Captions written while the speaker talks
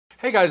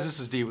Hey guys, this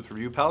is D with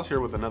Review Pals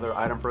here with another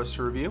item for us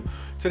to review.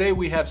 Today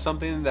we have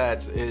something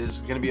that is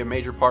going to be a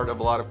major part of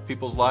a lot of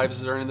people's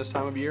lives during this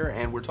time of year,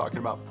 and we're talking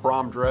about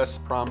prom dress,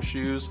 prom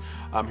shoes.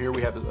 Here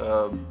we have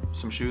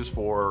some shoes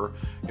for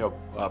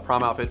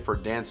prom outfit for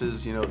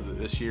dances.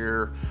 This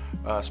year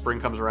spring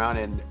comes around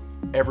and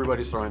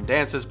everybody's throwing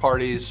dances,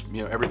 parties,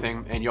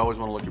 everything, and you always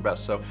want to look your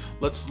best. So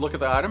let's look at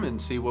the item and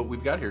see what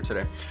we've got here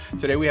today.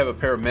 Today we have a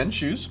pair of men's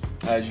shoes.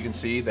 As you can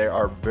see, they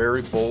are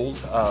very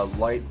bold,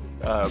 light,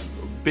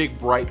 big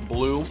bright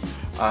blue,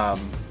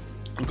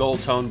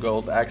 gold tone,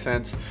 gold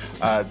accents.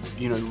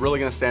 Really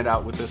going to stand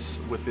out with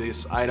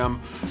this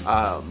item.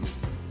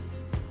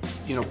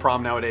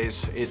 Prom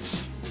nowadays,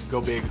 it's go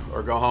big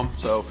or go home.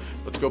 So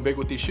let's go big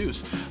with these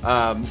shoes.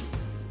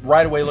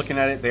 Right away looking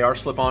at it, they are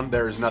slip-on.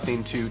 There's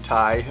nothing to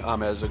tie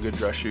as a good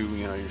dress shoe.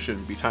 You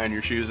shouldn't be tying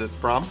your shoes at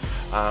prom.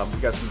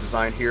 We've got some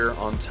design here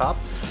on top.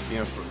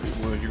 You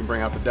can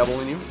bring out the devil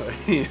in you.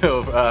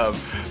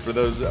 For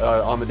those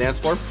on the dance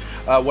floor.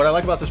 What I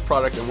like about this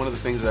product, and one of the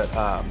things that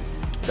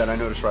I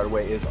noticed right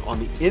away, is on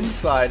the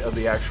inside of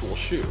the actual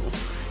shoe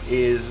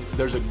is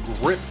there's a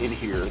grip in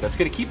here that's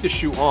going to keep the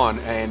shoe on,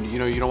 and you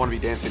don't want to be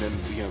dancing and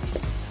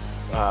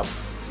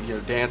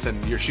dance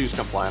and your shoes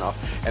come flying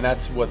off, and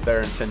that's what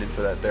they're intended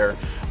for that there.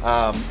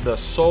 The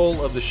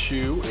sole of the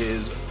shoe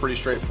is pretty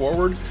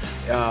straightforward.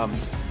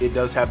 It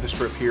does have this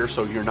grip here,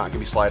 so you're not going to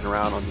be sliding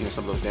around on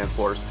some of those dance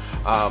floors.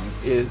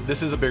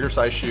 This is a bigger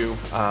size shoe,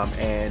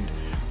 and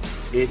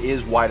it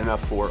is wide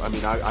enough for,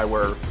 I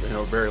wear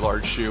a very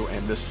large shoe,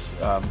 and this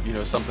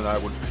is something I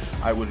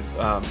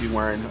would be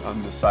wearing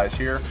on this size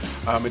here.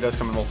 It does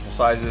come in multiple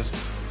sizes,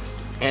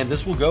 and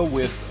this will go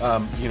with a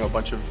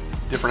bunch of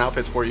different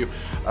outfits for you.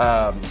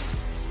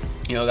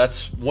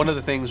 That's one of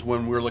the things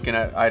when we're looking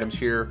at items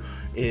here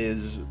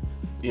is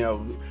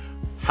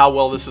how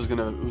well this is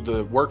going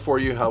to work for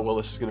you, how well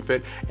this is going to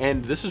fit.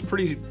 And this is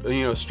pretty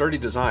sturdy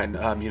design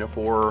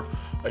for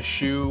a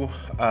shoe.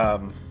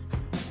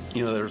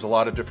 There's a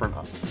lot of different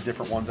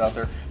ones out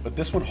there, but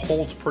this one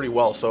holds pretty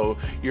well, so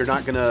you're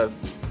not gonna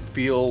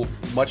feel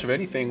much of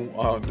anything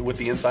with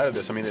the inside of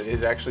this.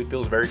 It actually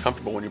feels very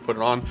comfortable when you put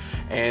it on,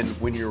 and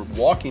when you're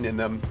walking in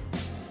them,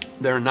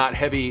 they're not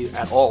heavy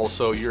at all,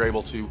 so you're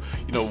able to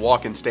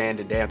walk and stand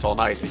and dance all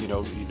night.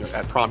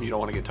 At prom you don't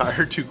want to get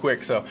tired too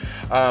quick, so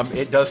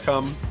it does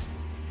come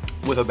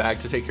with a bag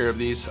to take care of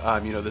these.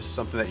 This is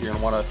something that you're going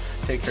to want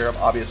to take care of,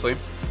 obviously,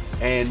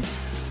 and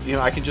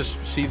I can just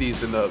see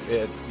these in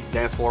the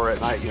dance floor at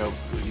night. You're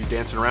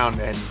dancing around,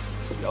 and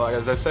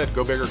as I said,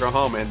 go big or go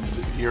home, and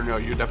you're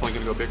definitely going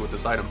to go big with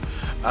this item.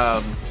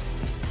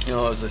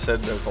 As I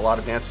said, there's a lot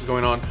of dances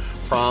going on.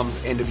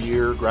 Proms, end of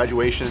year,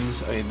 graduations.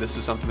 This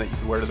is something that you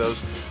can wear to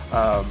those.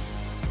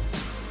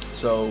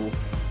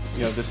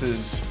 This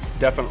is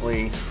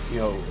definitely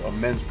a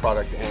men's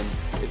product, and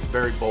it's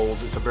very bold.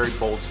 It's a very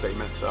bold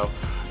statement. So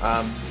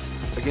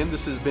again,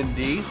 this has been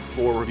D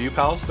for Review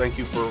Pals. Thank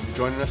you for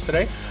joining us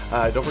today.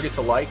 Don't forget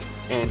to like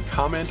and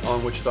comment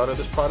on what you thought of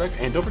this product,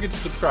 and don't forget to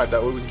subscribe.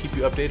 That way we can keep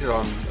you updated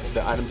on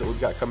the items that we've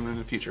got coming in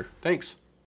the future. Thanks.